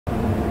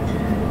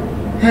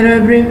Hello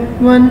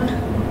everyone,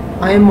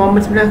 I am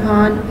Mohammed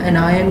Khan and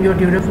I am your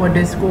tutor for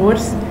this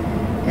course,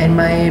 and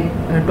my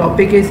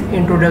topic is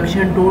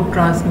Introduction to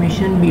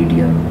Transmission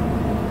Medium.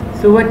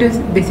 So what is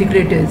basically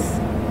it is?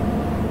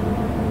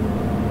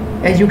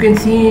 As you can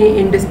see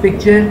in this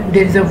picture,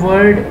 there is a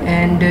word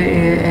and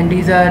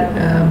these are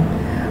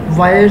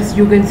wires,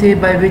 you can say,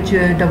 by which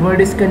the word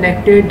is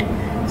connected.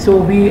 So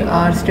we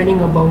are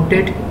studying about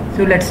it.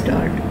 So let's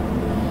start.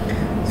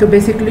 So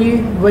basically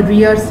what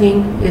we are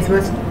seeing is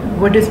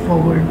what is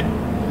forward.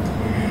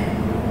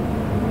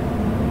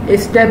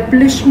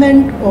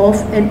 Establishment of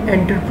an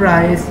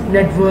enterprise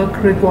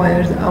network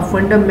requires a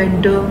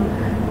fundamental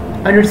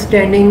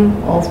understanding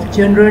of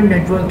general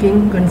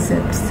networking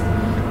concepts.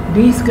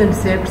 These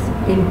concepts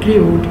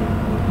include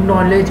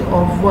knowledge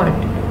of what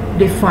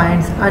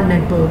defines a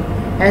network,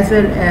 as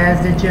well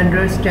as the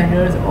general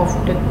standards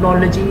of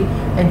technology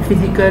and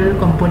physical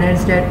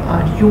components that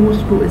are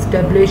used to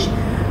establish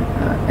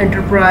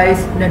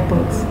enterprise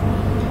networks.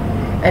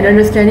 An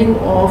understanding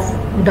of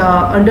the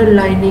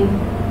underlying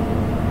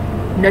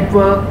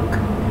network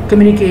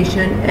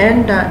communication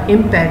and the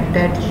impact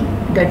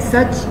that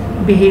such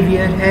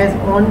behavior has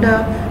on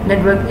the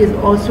network is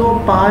also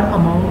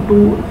paramount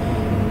to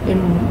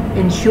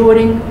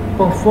ensuring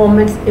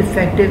performance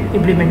effective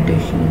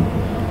implementation.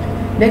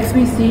 Next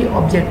we see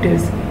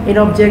objectives. In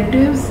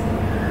objectives,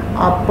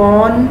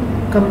 upon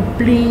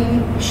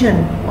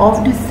completion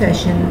of this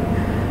session,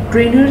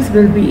 trainers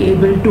will be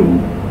able to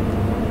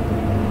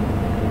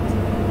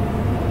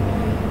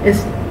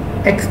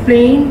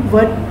explain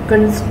what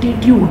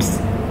constitutes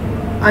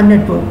a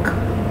network,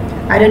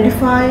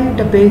 identify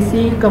the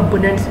basic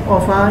components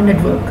of a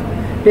network,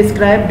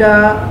 describe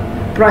the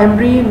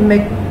primary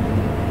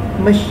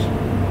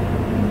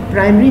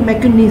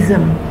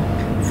mechanism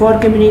for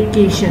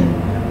communication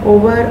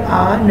over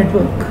a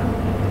network.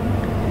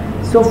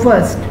 So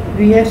first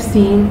we have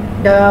seen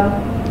the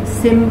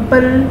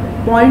simple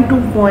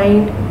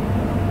point-to-point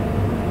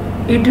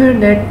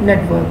Ethernet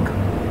network.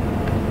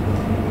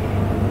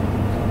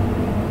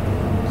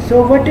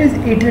 So what is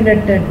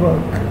Ethernet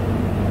network?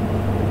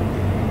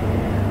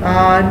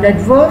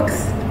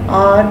 Networks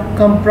are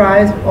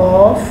comprised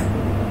of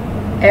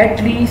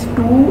at least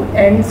two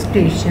end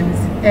stations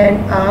and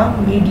a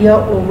media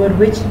over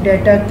which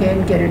data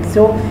can carried.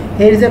 So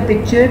here is a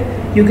picture.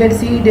 You can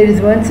see there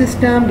is one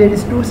system, there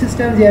is two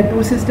systems, there are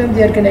two systems,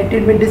 they are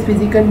connected with this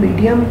physical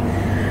medium,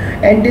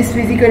 and this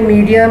physical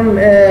medium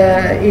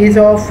is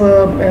of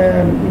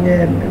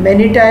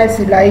many types,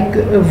 like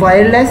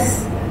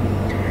wireless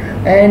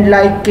and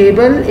like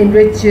cable, in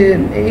which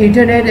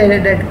Ethernet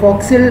and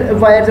coaxial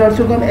wires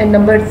also come, and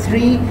number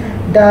 3,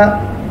 the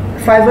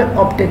fiber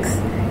optics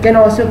can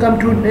also come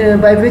through,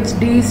 by which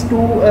these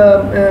two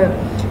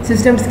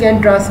systems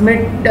can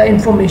transmit the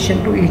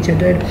information to each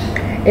other,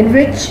 in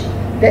which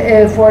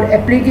for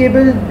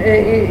applicable,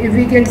 if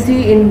we can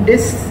see in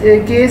this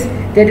case,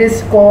 there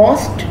is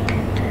cost,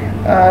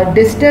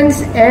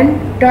 distance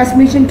and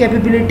transmission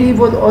capability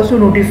was also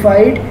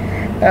notified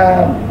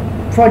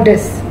for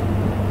this.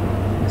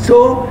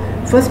 So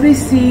first we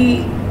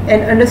see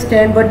and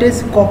understand what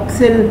is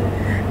coaxial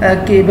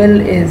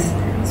cable is.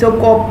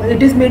 So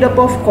it is made up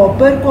of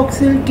copper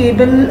coaxial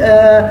cable,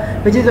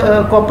 which is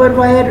a copper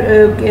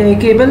wire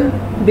cable,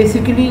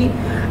 basically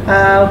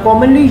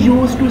commonly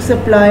used to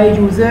supply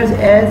users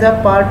as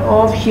a part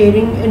of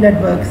sharing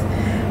networks.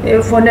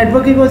 For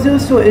networking also,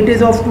 so it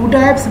is of two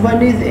types.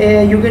 One is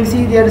you can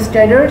see their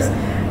standards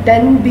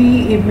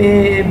 10B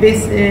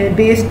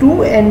base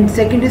 2, and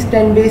second is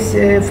 10 base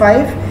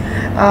 5.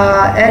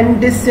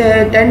 And this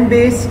 10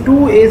 base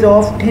 2 is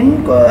of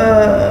thin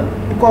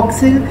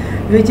coaxial,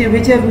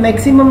 which have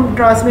maximum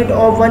transmit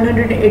of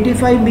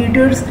 185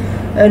 meters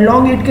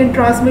long. It can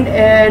transmit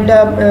and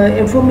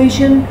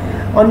information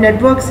on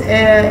networks,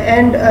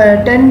 and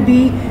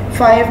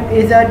 10B5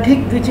 is a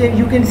thick, which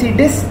you can see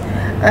this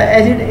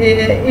as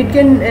it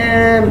can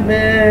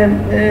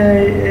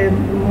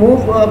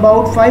move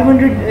about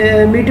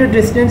 500 meter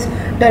distance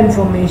the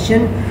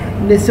information.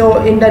 So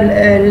in the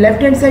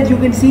left hand side you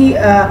can see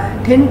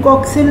thin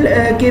coaxial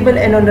cable,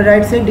 and on the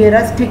right side there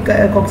are thick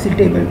coaxial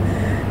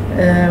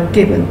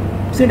cable.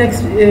 So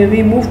next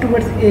we move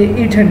towards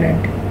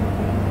Ethernet.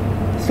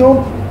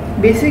 So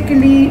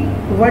basically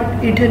what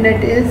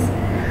Ethernet is,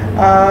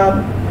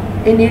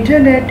 in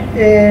Ethernet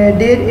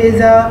there is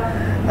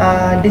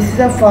this is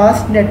a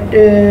fast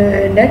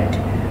network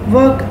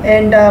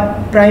and a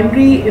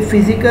primary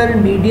physical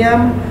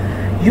medium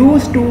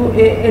used to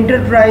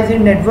enterprise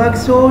in network.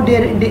 So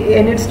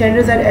and its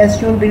standards are as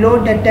shown below,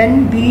 the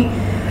 10B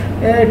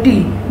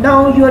T.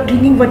 Now you are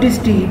thinking, what is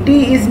T?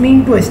 T is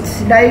mean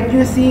twists. Like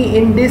you see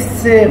in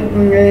this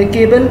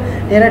cable,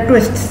 there are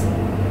twists.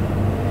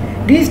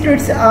 These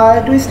twists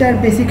are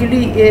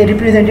basically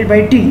represented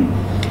by T,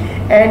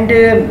 and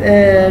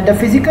the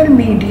physical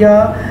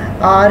media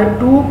are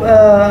two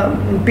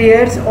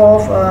pairs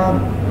of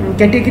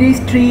categories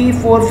 3,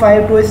 4,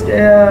 5 twist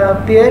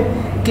pair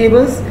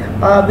cables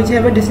which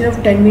have a distance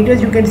of 10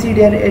 meters. You can see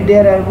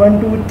there are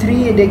 1, 2,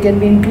 3. They can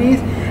be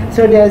increased.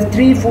 So there's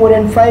 3, 4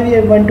 and 5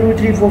 here. 1, 2,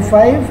 3, 4,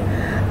 5.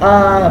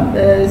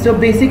 So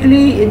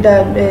basically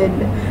the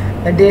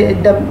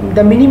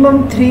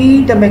minimum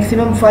 3, the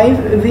maximum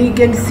 5, we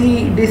can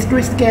see this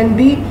twist can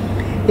be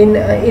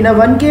in a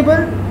one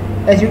cable.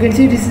 As you can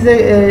see, this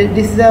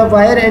is a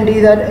wire, and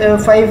these are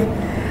 5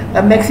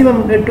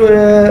 maximum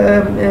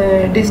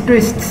these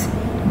twists.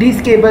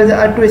 These cables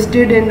are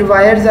twisted and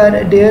wires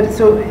are there,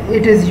 so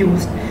it is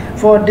used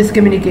for this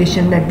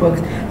communication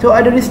networks. So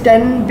other is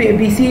 10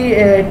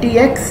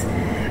 BC-TX.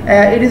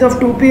 It is of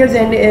 2 pairs,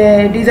 and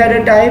these are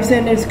the types,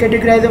 and it's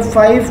categorized of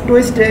 5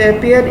 twist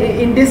pair.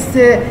 In this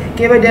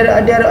cable,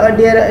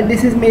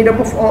 this is made up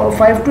of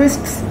 5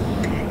 twists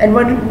and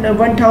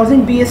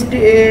 1000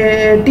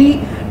 BST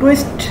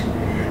twist.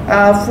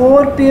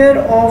 4 pair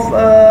of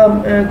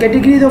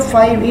categories of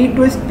 5 each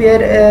twist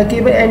pair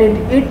cable, and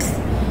it's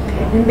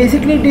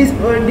basically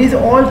these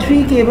all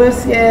 3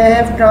 cables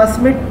have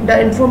transmit the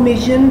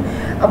information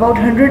about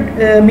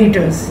 100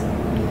 meters.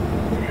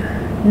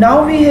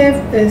 Now we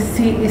have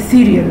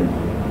serial.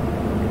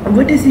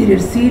 What is serial?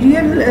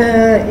 Serial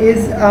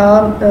is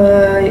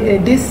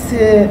this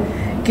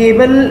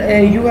cable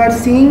you are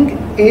seeing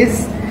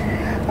is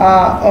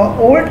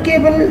old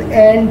cable,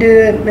 and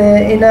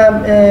in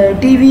a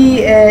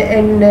TV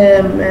and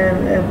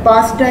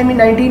past time in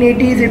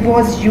 1980s it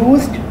was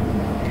used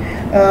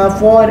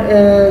for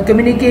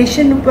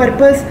communication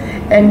purpose,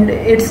 and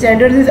its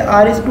standard is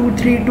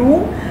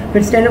RS-232,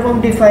 with standard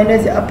form defined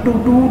as up to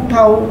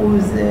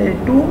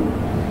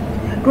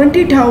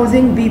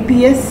 20,000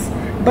 bps,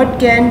 but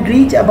can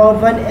reach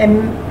about 1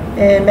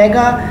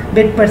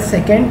 megabit per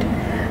second,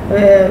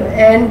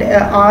 and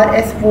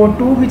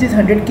RS-42, which is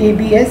 100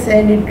 kbs,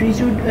 and it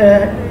reaches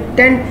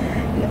 10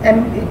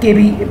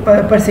 kb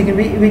per second,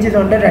 which is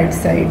on the right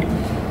side.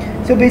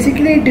 So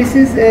basically this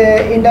is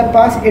in the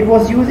past it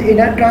was used in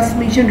a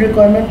transmission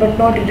requirement, but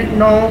now it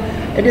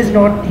is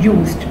not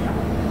used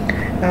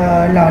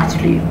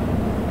largely.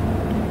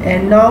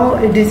 And now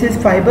this is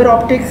fiber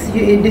optics.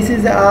 This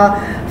is a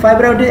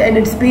fiber optic, and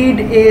its speed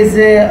is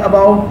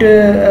about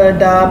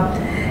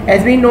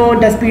as we know,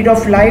 the speed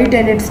of light,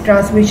 and its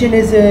transmission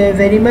is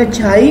very much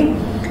high.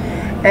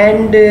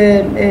 And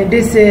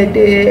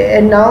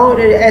and now,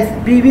 as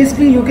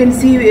previously you can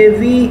see,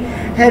 we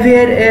have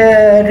here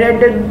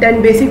red,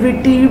 then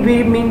basically T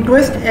we mean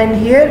twist, and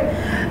here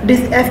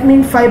this F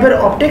mean fiber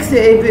optics.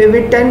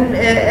 With 10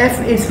 F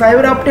is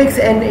fiber optics,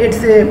 and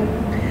it's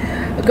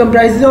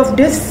comprises of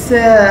this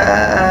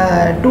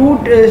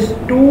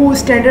two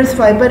standards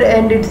fiber,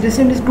 and its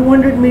distance is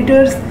 200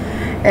 meters,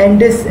 and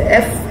this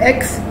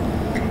FX,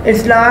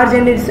 it's large,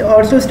 and it's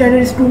also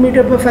standard is 2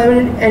 meter per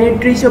 5, and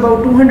it reaches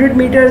about 200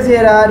 meters.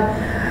 There are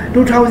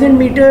 2000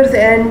 meters,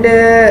 and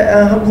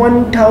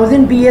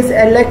 1000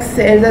 BSLX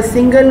as a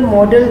single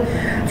model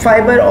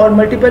fiber or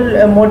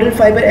multiple model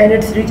fiber, and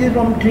it reaches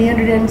from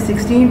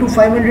 316 to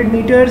 500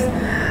 meters,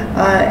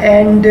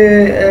 and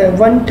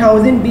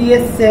 1000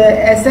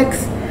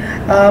 BSSX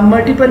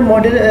multiple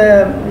model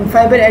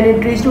fiber, and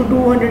it reaches to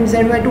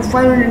 275 to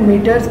 500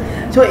 meters.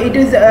 So it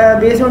is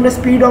based on the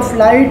speed of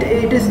light.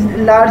 It is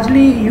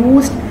largely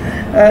used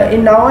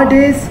in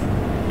nowadays,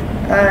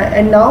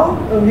 and now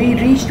we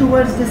reach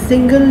towards the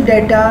single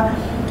data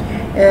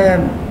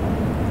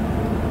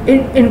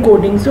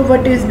encoding. So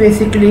what is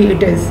basically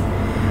it is?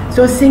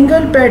 So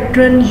single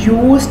pattern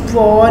used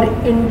for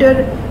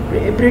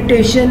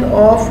interpretation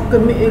of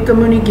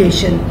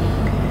communication.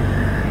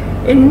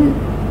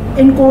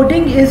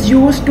 Encoding is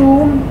used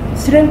to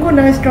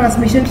synchronize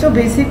transmission. So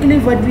basically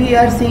what we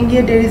are seeing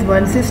here, there is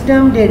one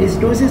system, there is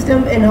two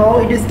systems, and how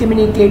it is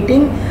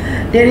communicating.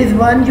 There is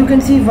one, you can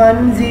see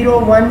 1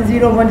 0 1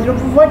 0 1 0.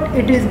 What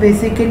it is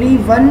basically,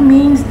 1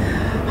 means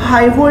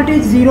high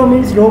voltage, 0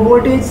 means low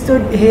voltage. So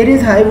here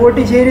is high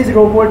voltage, here is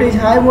low voltage,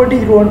 high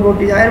voltage, low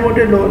voltage, high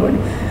voltage, low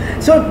voltage.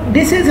 So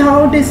this is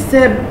how this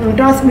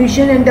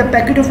transmission and the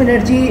packet of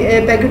energy,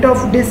 packet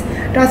of this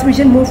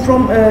transmission move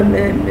from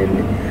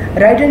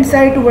right hand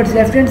side towards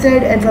left hand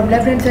side, and from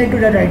left hand side to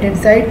the right hand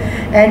side,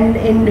 and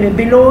in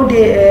below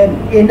the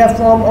in the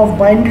form of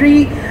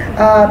binary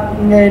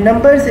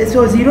numbers.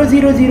 So 0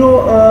 0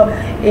 0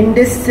 in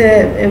this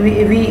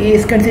we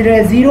is considered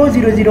as 0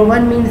 0 0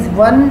 1 means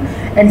 1,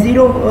 and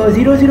 0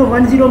 0 0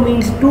 1 0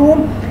 means 2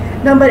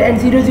 number, and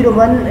 0 0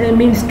 1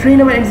 means 3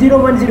 number, and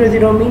 0 1 0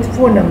 0 means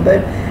 4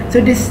 number. So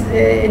this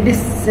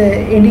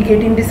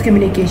indicating this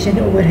communication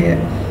over here,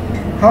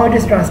 how it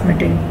is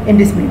transmitting in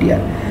this media.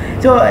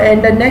 So,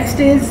 and the next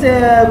is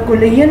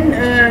Collision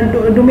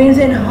domains,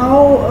 and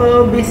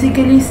how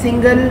basically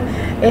single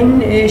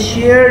and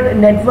shared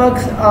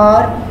networks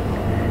are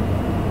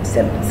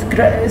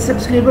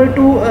subscriber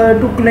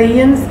to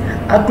collisions.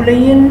 A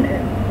collision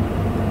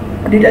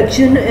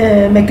detection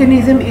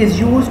mechanism is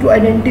used to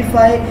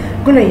identify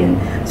collision.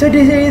 So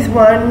this is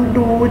 1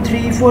 2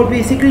 3 4,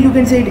 basically you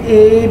can say it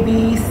A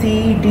B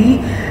C D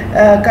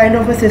kind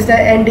of a system,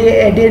 and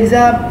there is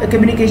a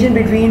communication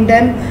between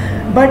them.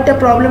 But the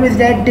problem is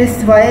that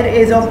this wire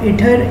is of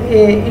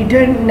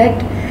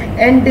Ethernet,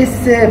 and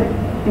this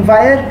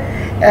wire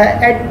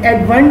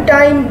at one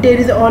time there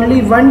is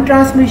only one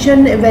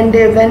transmission. When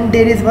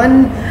there is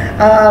one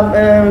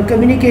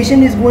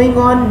communication is going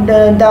on,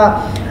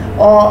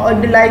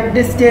 like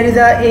this, there is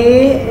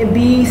a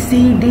B,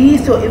 C, D.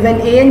 So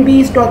when A and B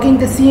is talking,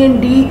 the C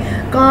and D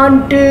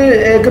can't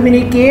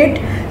communicate.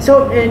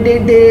 So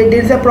there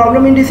is a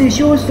problem in this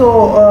issue.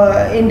 So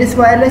in this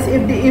wireless,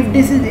 if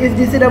this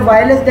is a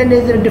wireless, then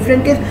there is a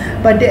different case.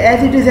 But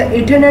as it is an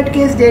Ethernet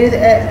case, there is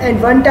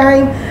at one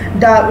time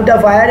the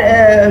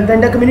wire, when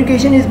the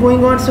communication is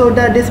going on, so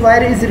this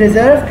wire is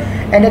reserved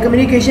and the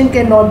communication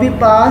cannot be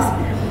passed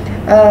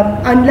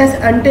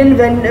until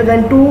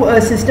when two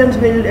systems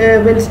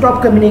will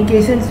stop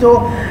communication.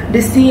 So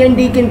this C and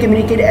D can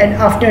communicate, and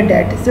after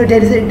that, so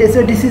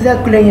this is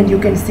a client, you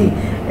can see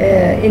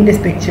in this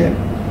picture.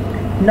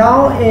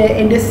 Now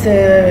in this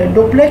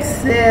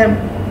duplex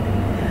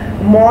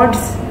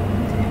mods,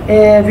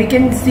 we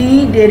can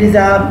see there is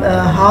a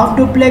half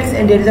duplex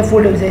and there is a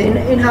full duplex.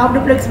 In half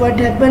duplex, what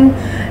happened,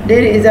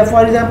 there is a,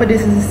 for example,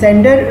 this is the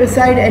sender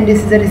side and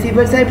this is the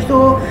receiver side.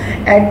 So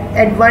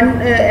at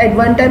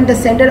one time the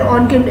sender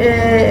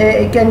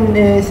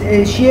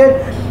can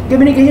share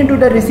communication to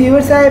the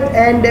receiver side,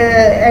 and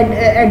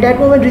at that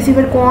moment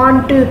receiver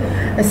can't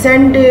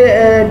send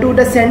to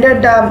the sender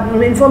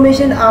the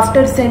information.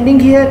 After sending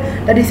here,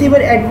 the receiver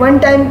at one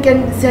time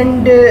can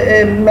send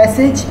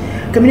message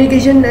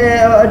communication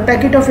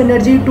packet of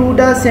energy to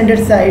the sender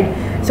side.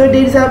 So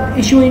there is a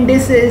issue in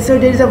this. So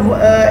there is a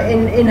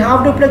in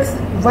half duplex,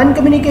 one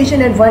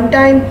communication at one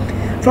time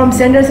from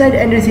sender side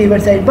and receiver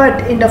side.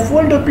 But in the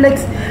full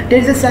duplex, there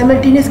is a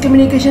simultaneous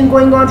communication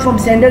going on from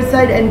sender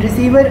side and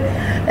receiver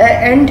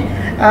end.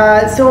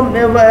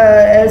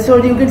 So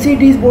you can see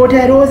these both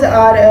arrows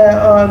are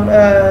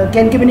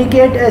can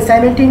communicate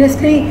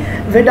simultaneously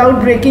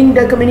without breaking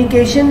the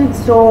communication.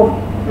 So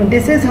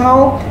this is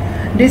how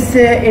this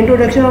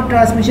introduction of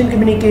transmission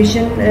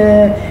communication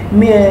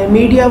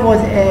media was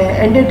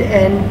ended,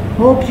 and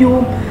hope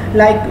you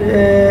like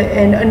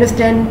and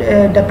understand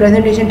the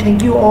presentation.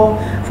 Thank you all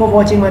for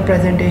watching my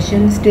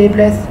presentation. Stay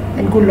blessed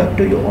and good luck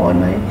to you all,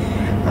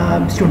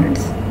 my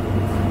students.